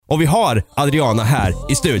och vi har Adriana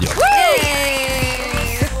här i studion.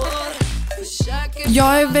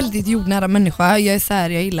 Jag är väldigt jordnära människa. Jag är så här,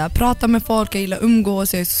 jag gillar att prata med folk, jag gillar att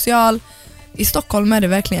umgås, jag är social. I Stockholm är det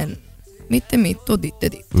verkligen mitt är mitt och ditt är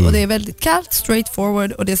ditt. Och det är väldigt kallt,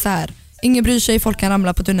 straightforward, och det är så här, ingen bryr sig, folk kan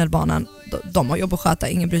ramla på tunnelbanan. De har jobb att sköta,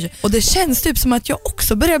 ingen bryr sig. Och det känns typ som att jag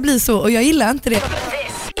också börjar bli så, och jag gillar inte det.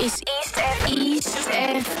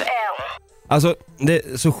 Alltså, det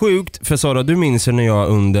är så sjukt, för Sara, du minns när jag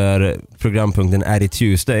under programpunkten Är det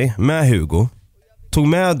Tuesday med Hugo tog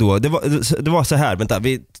med då, det var så här, vänta,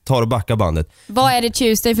 vi tar och backar bandet. Vad är det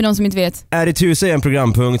Tuesday för de som inte vet? Är det Tuesday är en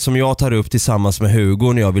programpunkt som jag tar upp tillsammans med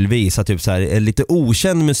Hugo när jag vill visa typ så här, lite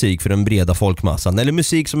okänd musik för den breda folkmassan. Eller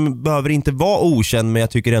musik som behöver inte vara okänd, men jag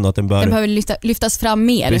tycker ändå att den behöver lyftas fram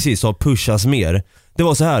mer. Precis, och pushas mer. Det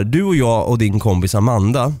var så här, du och jag och din kompis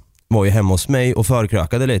Amanda var ju hemma hos mig och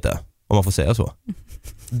förkrökade lite, om man får säga så.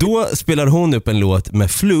 Då spelar hon upp en låt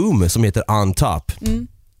med Flume som heter On Top.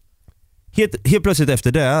 Helt plötsligt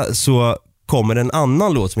efter det så kommer en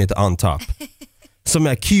annan låt som heter On Top som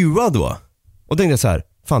är cuead då. Och tänkte jag så här,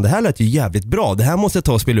 fan, det här lät ju jävligt bra. Det här måste jag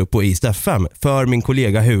ta och spela upp på East FM för min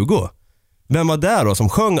kollega Hugo. Vem var där då som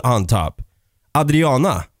sjöng On Top?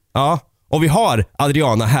 Adriana. Ja, och vi har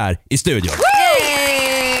Adriana här i studion.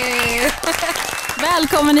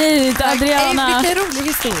 Välkommen hit, Adriana. Vilken rolig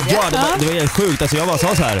historia. Ja, det var helt sjukt. Alltså jag bara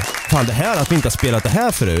sa så här, fan, det här att vi inte har spelat det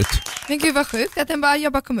här förut. Men gud vad sjukt att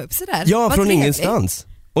jag bara kom upp så där. Ja, vad från trevligt. ingenstans.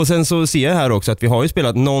 Och sen så ser jag här också att vi har ju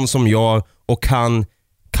spelat någon som jag och kan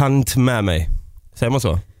inte med mig. Säger man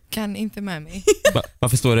så? Kan inte med mig.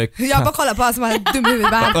 Varför står det? Jag bara kollar på han som har dum huvud,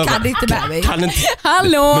 han kan inte med mig. Kan inte.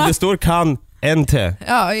 Hallå! Men det står kan inte.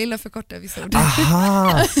 Ja, jag gillar förkorta vissa ord.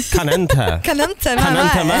 Aha, kan inte. Kan inte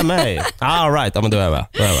med mig. All right, ja, men då är jag med.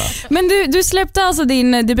 Men du släppte alltså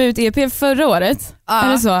din debut-EP förra året? Ja.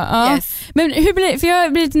 Är det så? Ja. Yes. Men för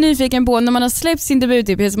jag blir lite nyfiken på, när man har släppt sin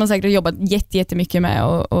debut-EP som man säkert har jobbat jättemycket med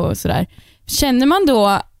och sådär. Känner man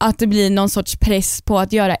då att det blir någon sorts press på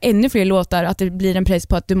att göra ännu fler låtar? Att det blir en press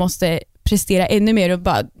på att du måste prestera ännu mer och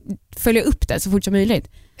bara följa upp det så fort som möjligt?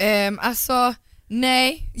 Alltså,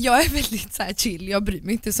 nej, jag är väldigt så här chill. Jag bryr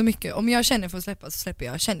mig inte så mycket. Om jag känner för att släppa så släpper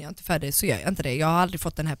jag. Känner jag inte för det så gör jag inte det. Jag har aldrig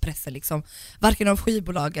fått den här pressen liksom, varken av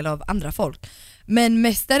skivbolag eller av andra folk. Men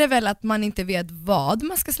mest är det väl att man inte vet vad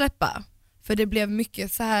man ska släppa. För det blev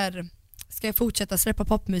mycket så här, ska jag fortsätta släppa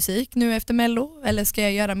popmusik nu efter Mello? Eller ska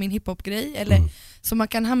jag göra min hiphop-grej? Eller, så man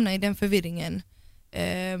kan hamna i den förvirringen.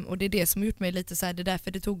 Och det är det som gjort mig lite så här, det är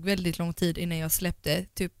därför det tog väldigt lång tid innan jag släppte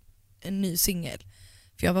typ en ny singel.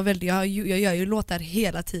 För jag gör ju låtar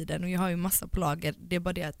hela tiden och jag har ju massa på lager. Det är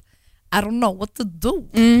bara det att I don't know what to do.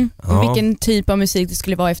 Och vilken typ av musik det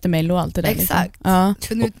skulle vara efter Mello och allt det där. Exakt. Liksom. Ja.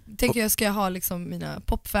 För nu tänker jag, ska jag ha liksom mina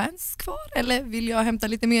popfans kvar eller vill jag hämta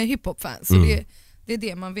lite mer hiphopfans? Så det är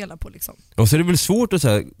det man velar på liksom. Och så är det väl svårt att så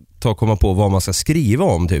här, komma på vad man ska skriva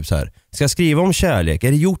om typ så här. Ska jag skriva om kärlek?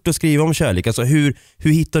 Är det gjort att skriva om kärlek? Alltså hur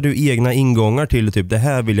hittar du egna ingångar till typ det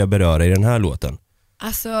här vill jag beröra i den här låten?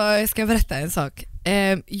 Alltså jag ska berätta en sak.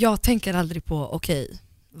 Jag tänker aldrig på okej,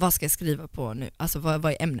 vad ska jag skriva på nu? Alltså vad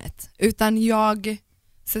är ämnet? Utan jag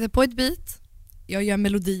sätter på ett beat, jag gör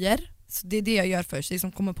melodier, så det är det jag gör först, det är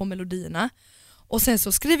som kommer på melodierna. Och sen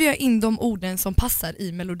så skriver jag in de orden som passar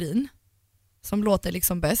i melodin, som låter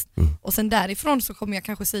liksom bäst. Och sen därifrån så kommer jag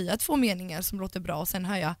kanske säga 2 meningar som låter bra och sen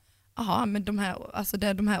hör jag, aha, men de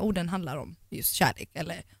här orden handlar om just kärlek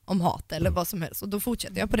eller om hat eller vad som helst, och då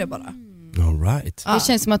fortsätter jag på det bara. All right. Det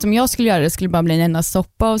känns som att om jag skulle göra det skulle bara bli en enda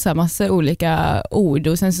soppa och så här massa olika ord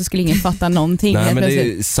och sen så skulle ingen fatta någonting. Nej, men det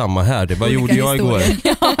är samma här, det bara gjorde jag igår.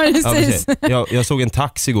 Ja, precis. Jag såg en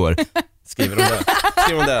tax igår. Skriver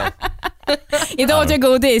de där. Idag åt jag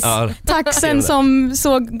godis. Taxen som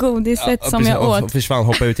såg godiset som jag åt. Och försvann,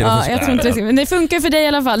 hoppa ut genom jag tror inte det. Men det funkar för dig i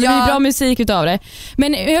alla fall. Det blir bra musik utav det.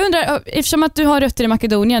 Men jag undrar, eftersom att du har rötter i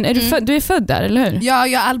Makedonien, du är född där, eller hur? Ja,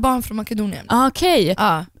 jag är alban från Makedonien. Okej.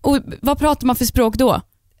 Och vad pratar man för språk då?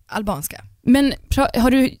 Albanska. Men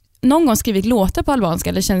har du någon gång skrivit låtar på albanska,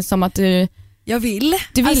 eller känns det som att du... Jag vill.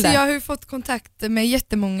 Alltså, jag har ju fått kontakt med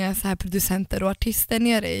jättemånga så här producenter och artister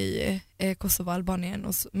nere i Kosovo, Albanien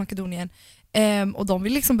och Makedonien. Och de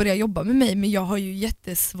vill liksom börja jobba med mig, men jag har ju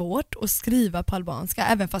jättesvårt att skriva på albanska.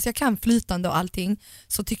 Även fast jag kan flytande och allting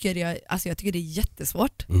så tycker jag tycker det är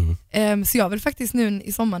jättesvårt. Så jag vill faktiskt nu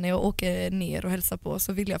i sommar när jag åker ner och hälsar på,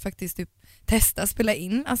 så vill jag faktiskt typ testa spela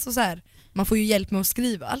in. Alltså så här, man får ju hjälp med att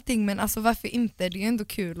skriva allting, men alltså varför inte? Det är ändå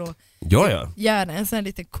kul att göra en sån här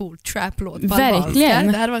lite cool trap-låt på albanska.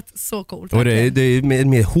 Det hade varit så coolt. Och det är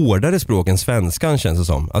mer hårdare språk än svenskan, känns det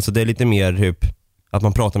som. Alltså det är lite mer typ att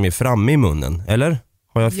man pratar mer framme i munnen, eller?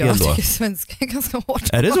 Har jag fel då? Jag tycker svenska är ganska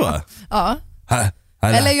hårt. Är det så? Ja.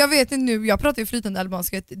 Eller jag vet inte nu, jag pratar ju flytande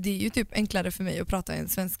albanska. Det är ju typ enklare för mig att prata än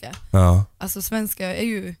svenska. Ja. Alltså svenska är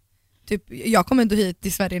ju typ, jag kom ändå hit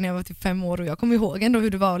till Sverige när jag var typ 5 år och jag kommer ihåg ändå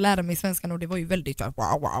hur det var att lära mig svenskan och det var ju väldigt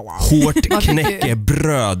wow. Hårt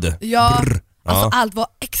knäckebröd. Ja, Brr. alltså Ja. allt var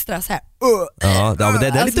extra så här. Ja, men det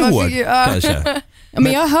är lite man hårt fick ju, kanske. Ja,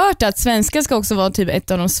 men jag har hört att svenska ska också vara typ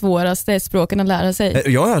ett av de svåraste språken att lära sig.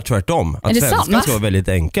 Jag har hört tvärtom. Att Är det svenska sant? ska vara väldigt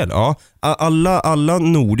enkel. Ja. Alla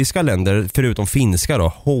nordiska länder, förutom finska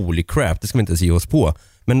då, holy crap, det ska vi inte ens ge oss på.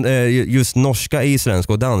 Men just norska,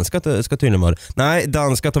 isländska och danska ska tydligen vara. Nej,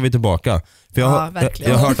 danska tar vi tillbaka. För jag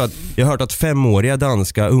har hört att 5-åriga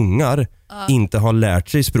danska ungar inte har lärt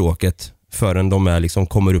sig språket förrän de är liksom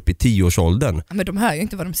kommer upp i 10-årsåldern. Men de hör ju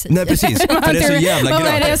inte vad de säger. Nej precis, för det är så jävla Vad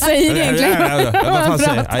är det jag säger egentligen? Vad fan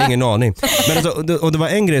säger jag? Jag har ingen aning. Men alltså, och det var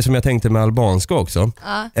en grej som jag tänkte med albanska också.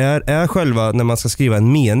 Är själva, när man ska skriva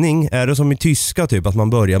en mening, är det som i tyska typ att man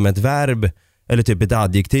börjar med ett verb eller typ ett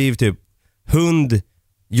adjektiv, typ hund,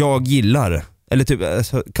 jag gillar. Eller typ,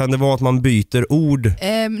 kan det vara att man byter ord?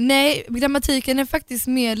 Nej, grammatiken är faktiskt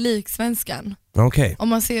mer lik svenskan. Okej. Om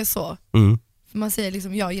man ser så. Mm. För man säger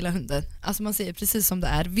liksom jag gillar hunden. Alltså man säger precis som det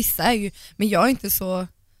är. Vissa är ju, men jag är inte så,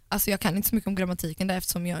 alltså jag kan inte så mycket om grammatiken där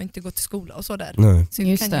eftersom jag inte går till skola och så där. Nej. Så jag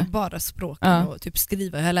Just kan det. ju bara språken och typ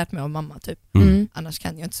skriva. Jag har lärt mig av mamma typ. Mm. Annars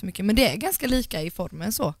kan jag inte så mycket. Men det är ganska lika i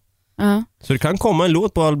formen så. Ja. Så det kan komma en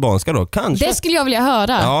låt på albanska då, kanske. Det skulle jag vilja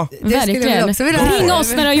höra. Ja. Det skulle jag Verkligen. också vilja höra. Ring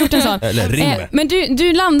oss när du har gjort en sån. Eller ring. Men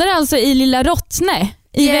du landade alltså i lilla Rottne.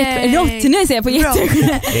 I Växjö. Rottne säger jag på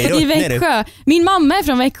i Växjö. Min mamma är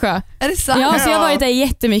från Växjö. Är det sant? Ja, så jag har varit där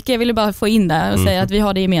jättemycket. Jag ville bara få in det och säga att vi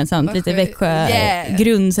har det gemensamt. Vad Lite skönt.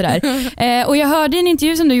 Växjö-grund sådär. Och jag hörde i en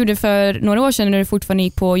intervju som du gjorde för några år sedan när du fortfarande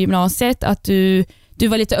gick på gymnasiet att du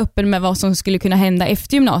var lite öppen med vad som skulle kunna hända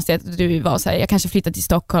efter gymnasiet. Du var så här, jag kanske flyttar till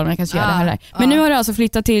Stockholm, jag kanske gör det här där. Men nu har du alltså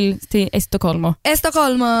flyttat till Estocolmo.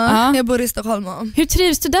 Stockholm. Ja. Jag bor i Stockholm. Hur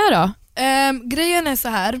trivs du där då? Grejen är så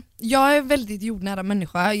här. Jag är väldigt jordnära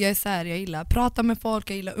människa. Jag är så här, jag gillar att prata med folk,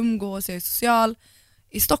 jag gillar att umgås, jag är social.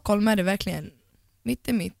 I Stockholm är det verkligen mitt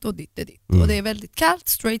är mitt och ditt är ditt. Och det är väldigt kallt,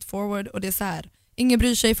 straightforward och det är så här. Ingen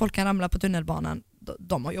bryr sig, folk kan ramla på tunnelbanan.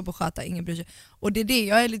 De har jobb att sköta, ingen bryr sig. Och det är det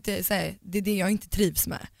jag är lite så här, det är det jag inte trivs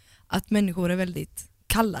med. Att människor är väldigt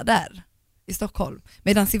kalla där i Stockholm.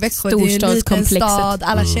 Medan i Växjö det är en liten stad,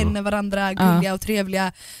 alla känner varandra, gulliga och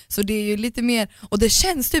trevliga. Så det är ju lite mer, och det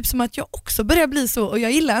känns typ som att jag också börjar bli så, och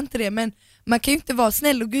jag gillar inte det, men man kan ju inte vara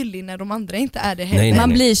snäll och gullig när de andra inte är det heller. Nej. Man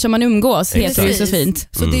blir som man umgås, heter det så fint.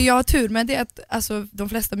 Så det jag har tur med det är att alltså, de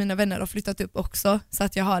flesta av mina vänner har flyttat upp också, så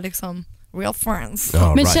att jag har liksom real friends. Ja,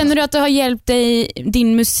 Men right. känner du att det har hjälpt dig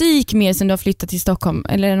din musik mer sen du har flyttat till Stockholm?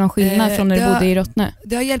 Eller är det någon skillnad från när du bodde i Rottne?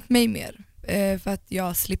 Det har hjälpt mig mer, för att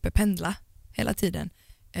jag slipper pendla hela tiden.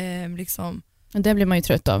 Liksom, Det blir man ju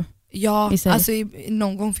trött av. ja, i sig. alltså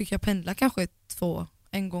någon gång fick jag pendla kanske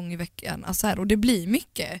en gång i veckan. Alltså här, och det blir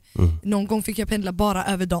mycket. Någon gång fick jag pendla bara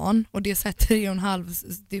över dagen och det är så här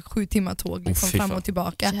 3,5, det är 7 timmar tåg liksom, fy fram fan. och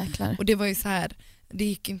tillbaka. Jäklar. Och det var ju så här, det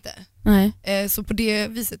gick inte. Nej. Så på det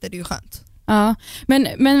viset är det ju skönt. Ja.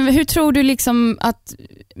 Men hur tror du liksom att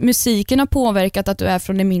musiken har påverkat att du är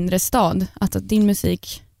från en mindre stad? Att din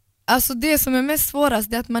musik... Alltså det som är mest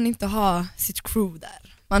svårast är att man inte har sitt crew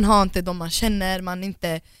där. Man har inte de man känner, man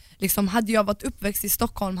inte liksom, hade jag varit uppväxt i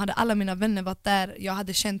Stockholm hade alla mina vänner varit där, jag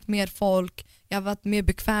hade känt mer folk, jag hade varit mer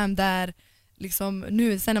bekväm där. Liksom,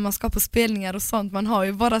 nu sen när man ska på spelningar och sånt, man har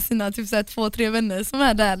ju bara sina typ 2-3 vänner som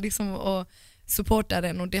är där liksom, och supportar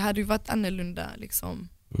en, och det hade ju varit annorlunda liksom,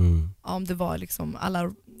 om det var liksom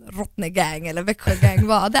alla Rottne-gang eller Växjö-gang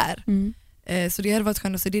var där. Så det hade varit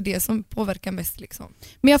skönt, så det är det som påverkar mest liksom.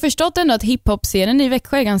 Men jag har förstått ändå att hiphop-scenen i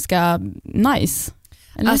Växjö är ganska nice.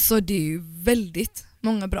 Eller? Alltså det är ju väldigt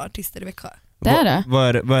många bra artister i Växjö. Det är det.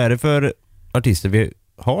 Vad är det för artister vi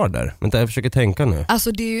har där? Vänta, jag försöker tänka nu.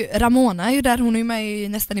 Alltså det är ju, Ramona är ju där, hon är ju med i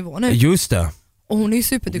nästa nivå nu. Just det. Och hon är ju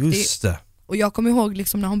superduktig. Just det. Och jag kommer ihåg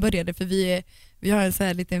liksom när hon började, för vi har en så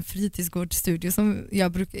här liten fritidsgårdsstudio som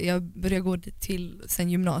jag började gå till sen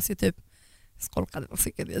gymnasiet typ. Skolkade och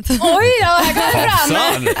cykel dit. Oj då, här går det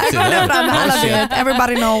fram! Jag går fram, alla vet,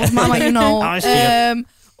 everybody knows, mama you know. Oh, shit.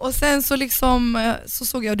 Och sen så liksom så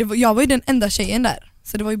såg jag, jag var ju den enda tjejen där.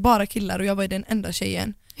 Så det var ju bara killar och jag var ju den enda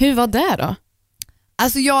tjejen. Hur var det då?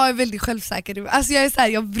 Alltså jag är väldigt självsäker. Alltså jag är så här,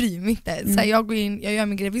 jag bryr mig inte. Så här, jag går in, jag gör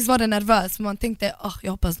min grej. Visst var det nervös, för man tänkte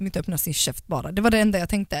jag hoppas de inte öppnar sin käft bara. Det var det enda jag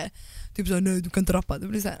tänkte. Typ så nej du kan inte rappa. Det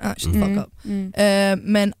blir så här, shit fuck up.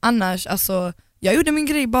 Men annars alltså, jag gjorde min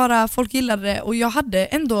grej bara, folk gillade det, och jag hade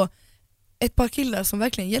ändå ett par killar som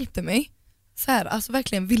verkligen hjälpte mig. Så här, alltså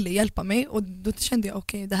verkligen ville hjälpa mig, och då kände jag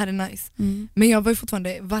okej, det här är nice. Men jag var ju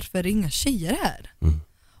fortfarande, varför är det inga tjejer här?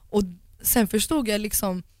 Och sen förstod jag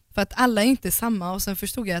liksom, för att alla är inte samma, och sen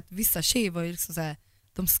förstod jag att vissa tjejer var ju liksom så här,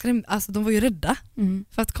 de skrämde, alltså de var ju rädda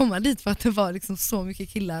för att komma dit, för att det var liksom så mycket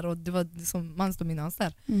killar och det var liksom mansdominans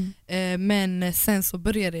där. Men sen så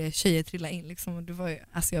började tjejer trilla in liksom, och det var ju,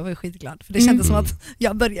 alltså jag var ju skitglad, för det kändes som att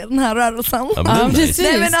jag började den här rörelsen.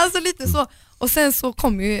 Nej, men alltså lite så. Och sen så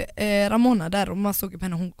kom ju Ramona där, och man såg på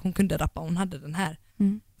henne, hon kunde rappa, hon hade den här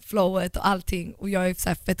flowet och allting, och jag är så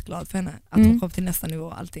här fett glad för henne att hon kom till nästa nivå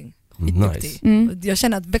och allting. Nice. Jag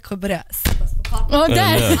känner att Växjö börjar sättas på kartan. Och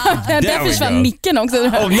där försvann micken också.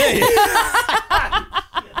 Åh nej!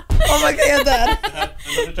 Oh my god, jag är där.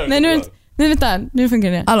 Nej, nu vänta, nu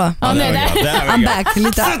funkar det. Hallå. I'm back.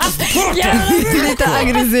 Lite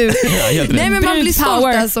aggressiv. Nej, men man blir stolt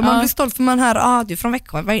alltså. Man blir stolt för man hör, du är från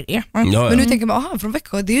Växjö, vad är det? Men nu tänker man, från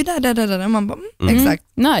Växjö, det är ju där. Man bara, exakt.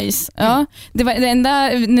 Nice. Ja. Det var det enda,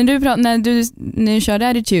 när du körde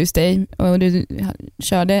Addy Tuesday och du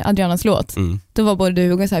körde Adrianas låt, då var både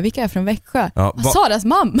du och så här, vilka är från Växjö? Ja, Saras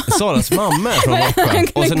mamma. Saras mamma är från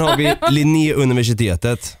Växjö. Och sen har vi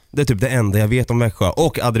Linnéuniversitetet. Det är typ det enda jag vet om Växjö.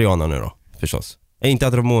 Och Adriana nu då, förstås. Inte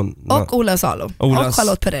att Ramon... Och Ola Salo. Och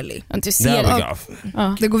Charlotte Perrelli. Du ser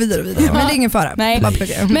det går vidare. Men det är ingen fara. Nej.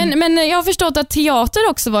 Men jag har förstått att teater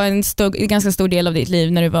också var en ganska stor del av ditt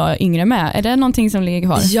liv när du var yngre med. Är det någonting som ligger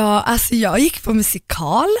kvar? Ja, alltså jag gick på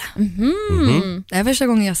musikal. Det är första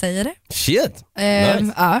gången jag säger det. Shit.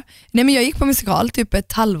 Nice. Ja. Nej, men jag gick på musikal typ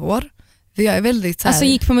ett halvår. För jag är väldigt så här... Alltså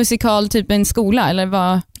gick på musikal typ en skola eller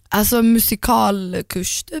vad? Alltså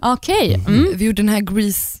musikalkurs typ. Okej. Vi gjorde den här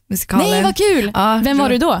Grease-musikalen. Nej, vad kul. Vem var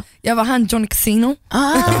du då? Jag var han John Casino.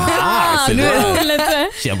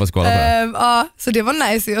 Så det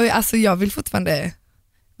var nice. Alltså jag vill fortfarande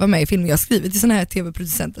vara med i film. Jag har skrivit till såna här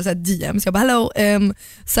tv-producenter, så här DMs. Jag bara, hello,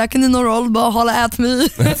 söker ni någon roll, bara hålla at me.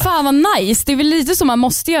 Fan vad nice. Det är väl lite som man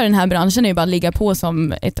måste göra i den här branschen, är ju bara ligga på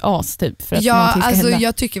som ett as typ. För att någonting ska hända.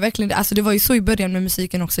 Jag tycker verkligen det. Alltså det var ju så i början med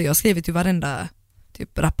musiken också. Jag har skrivit till varenda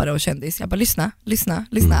typ rappare och kändis. Jag bara lyssna.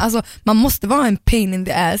 Alltså man måste vara en pain in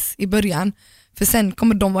the ass i början, för sen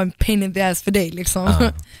kommer de vara en pain in the ass för dig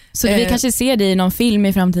liksom. Så vi kanske ser dig i någon film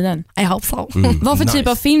i framtiden? I hope so. Vad för typ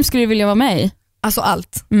av film skulle du vilja vara med i? Alltså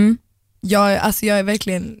allt. Jag är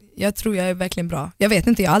verkligen, jag tror jag är verkligen bra. Jag vet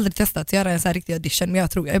inte, jag har aldrig testat att göra en så här riktig audition, men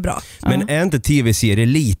jag tror jag är bra. Men är inte tv-serier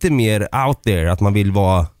lite mer out there, att man vill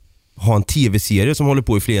ha en tv-serie som håller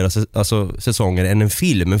på i flera säsonger än en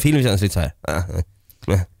film? En film känns lite så här.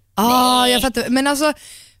 Jag fattar. Men alltså,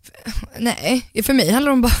 nej, för mig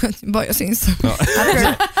handlar det om bara jag syns.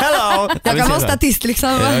 Hello. Jag kan vara statist liksom.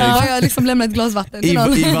 Jag liksom lämnar ett glas vatten till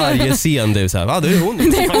någon. I varje scen du såhär, det är hon.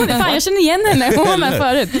 Fan, jag känner igen henne, hon var med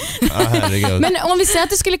förut. Men om vi säger att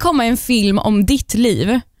det skulle komma en film om ditt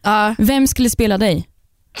liv, vem skulle spela dig?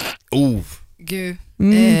 Gud,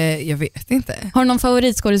 jag vet inte. Har du någon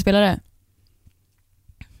favoritskådespelare?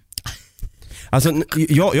 Alltså,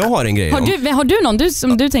 jag har en grej. Har du någon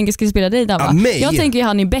som du tänker skulle spela dig där, va? Jag tänker ju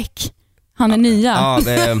han i Beck. Han är nya.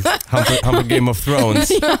 Han på Game of Thrones.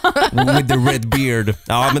 With the red beard.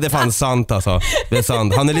 Ja, men det är fan sant alltså. Det är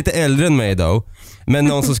sant. Han är lite äldre än mig då. Men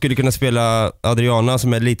någon som skulle kunna spela Adriana,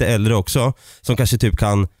 som är lite äldre också, som kanske typ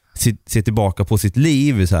kan se tillbaka på sitt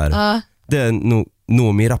liv så här. Det är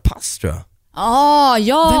Noomi Rapace, tror jag.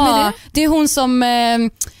 Ja. Vem är det? Det är hon som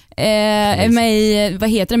är med i, vad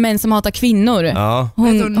heter det, Män som hatar kvinnor. Ja.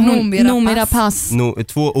 Noomi Rapace.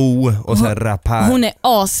 2 O och så här Rapace. Hon är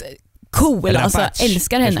cool, alltså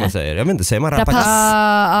älskar henne. Jag vet inte, säger man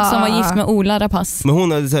Rapace? Som var gift med Ola Rapace. Men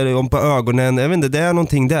hon hade så här, om på ögonen, jag vet inte, det är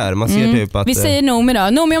någonting där. Man ser typ att... Vi säger Noomi då.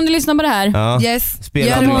 Noomi, om du lyssnar på det här. Yes.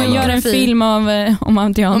 Gör en film om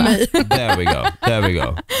Adriana. There we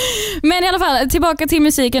go. Men i alla fall, tillbaka till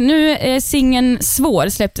musiken. Nu är singeln Svår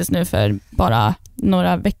släpptes nu för bara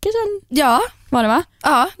några veckor sedan. Ja. Var det, va?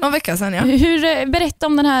 Ja, några veckor sedan, ja. Berätta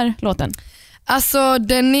om den här låten. Alltså,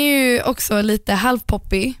 den är ju också lite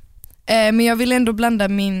halvpoppig. Men jag vill ändå blanda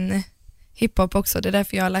min hiphop också. Det är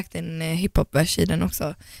därför jag har lagt en hiphop-vers i den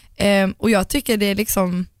också. Och jag tycker det är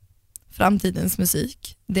liksom framtidens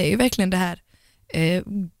musik. Det är ju verkligen det här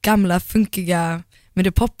gamla, funkiga med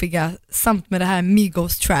det poppiga samt med det här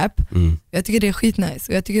Migos trap. Jag tycker det är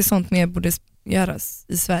skitnice och jag tycker sånt mer borde göras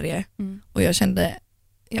i Sverige. Och jag kände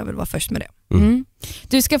jag vill vara först med det.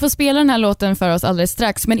 Du ska få spela den här låten för oss alldeles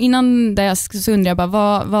strax, men innan det så undrar jag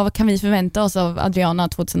bara, vad kan vi förvänta oss av Adriana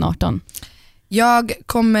 2018? Jag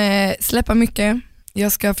kommer släppa mycket.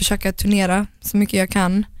 Jag ska försöka turnera så mycket jag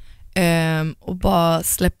kan och bara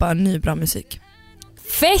släppa ny bra musik.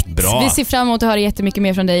 Fett! Bra. Vi ser fram emot att höra jättemycket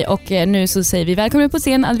mer från dig och nu så säger vi välkommen på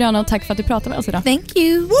scen, Adriana, och tack för att du pratade med oss idag. Thank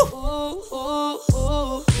you!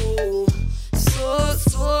 Så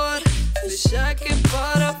svår, försöker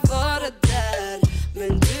bara vara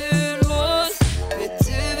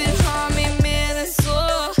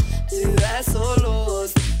är så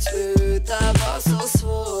låst. Sluta vara så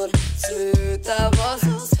svår, sluta vara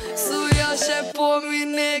så svår. Så jag kör på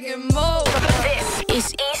min egen mål. This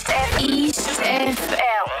is East FM.